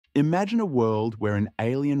Imagine a world where an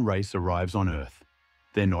alien race arrives on Earth.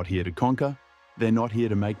 They're not here to conquer, they're not here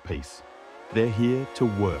to make peace. They're here to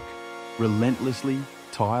work, relentlessly,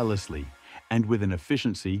 tirelessly, and with an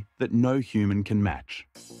efficiency that no human can match.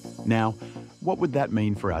 Now, what would that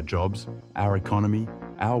mean for our jobs, our economy,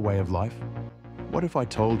 our way of life? What if I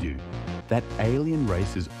told you that alien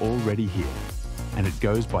race is already here, and it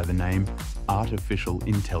goes by the name artificial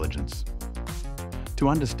intelligence? To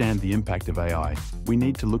understand the impact of AI, we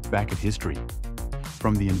need to look back at history.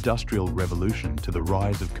 From the Industrial Revolution to the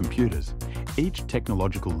rise of computers, each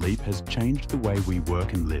technological leap has changed the way we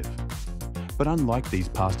work and live. But unlike these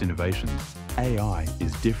past innovations, AI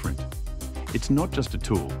is different. It's not just a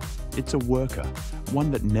tool, it's a worker, one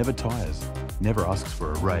that never tires, never asks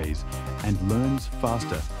for a raise, and learns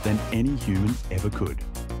faster than any human ever could.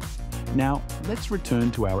 Now, let's return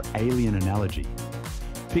to our alien analogy.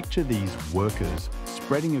 Picture these workers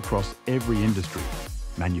spreading across every industry: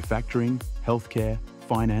 manufacturing, healthcare,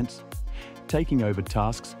 finance, taking over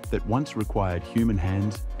tasks that once required human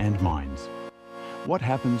hands and minds. What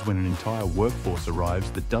happens when an entire workforce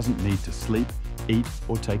arrives that doesn't need to sleep, eat,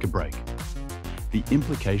 or take a break? The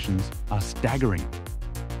implications are staggering.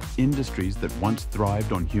 Industries that once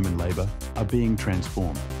thrived on human labor are being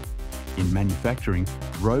transformed. In manufacturing,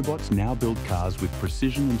 robots now build cars with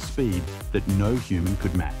precision and speed that no human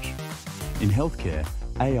could match. In healthcare,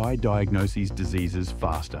 AI diagnoses diseases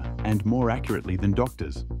faster and more accurately than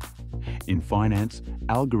doctors. In finance,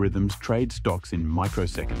 algorithms trade stocks in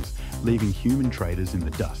microseconds, leaving human traders in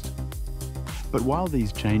the dust. But while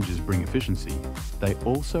these changes bring efficiency, they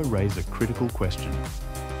also raise a critical question.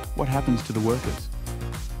 What happens to the workers?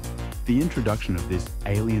 The introduction of this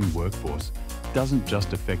alien workforce doesn't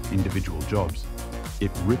just affect individual jobs, it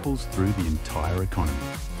ripples through the entire economy.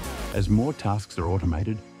 As more tasks are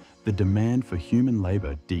automated, the demand for human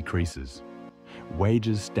labor decreases.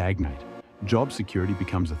 Wages stagnate, job security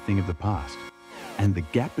becomes a thing of the past, and the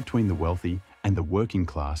gap between the wealthy and the working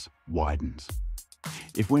class widens.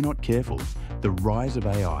 If we're not careful, the rise of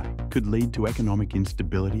AI could lead to economic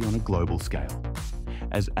instability on a global scale.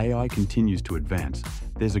 As AI continues to advance,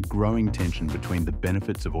 there's a growing tension between the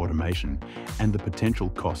benefits of automation and the potential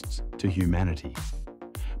costs to humanity.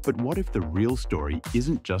 But what if the real story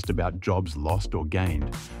isn't just about jobs lost or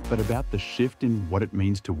gained, but about the shift in what it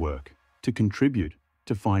means to work, to contribute,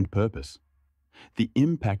 to find purpose? The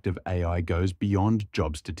impact of AI goes beyond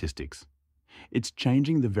job statistics. It's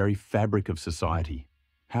changing the very fabric of society,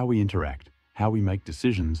 how we interact, how we make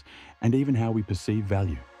decisions, and even how we perceive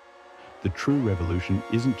value. The true revolution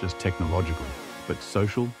isn't just technological, but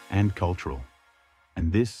social and cultural.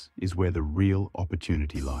 And this is where the real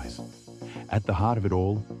opportunity lies. At the heart of it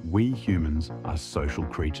all, we humans are social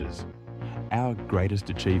creatures. Our greatest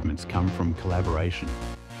achievements come from collaboration,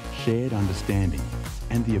 shared understanding,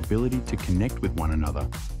 and the ability to connect with one another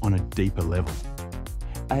on a deeper level.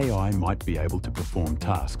 AI might be able to perform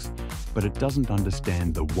tasks, but it doesn't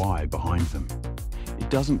understand the why behind them. It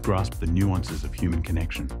doesn't grasp the nuances of human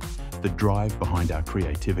connection, the drive behind our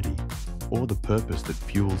creativity, or the purpose that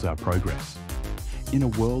fuels our progress. In a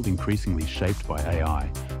world increasingly shaped by AI,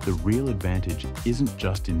 the real advantage isn't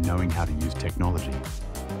just in knowing how to use technology.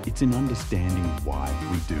 It's in understanding why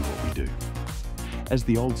we do what we do. As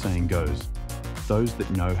the old saying goes, those that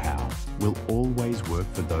know how will always work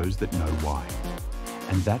for those that know why.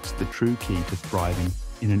 And that's the true key to thriving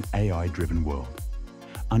in an AI-driven world.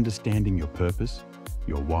 Understanding your purpose,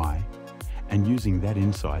 your why, and using that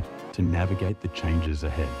insight to navigate the changes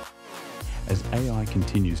ahead. As AI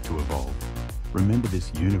continues to evolve, remember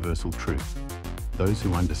this universal truth. Those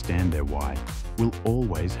who understand their why will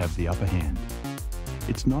always have the upper hand.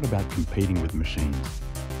 It's not about competing with machines.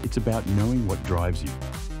 It's about knowing what drives you,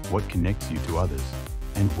 what connects you to others,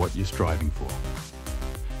 and what you're striving for.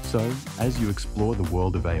 So, as you explore the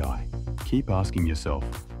world of AI, keep asking yourself,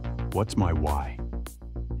 what's my why?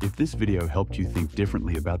 If this video helped you think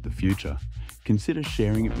differently about the future, consider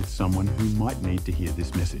sharing it with someone who might need to hear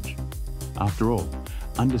this message. After all,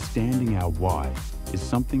 understanding our why is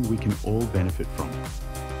something we can all benefit from.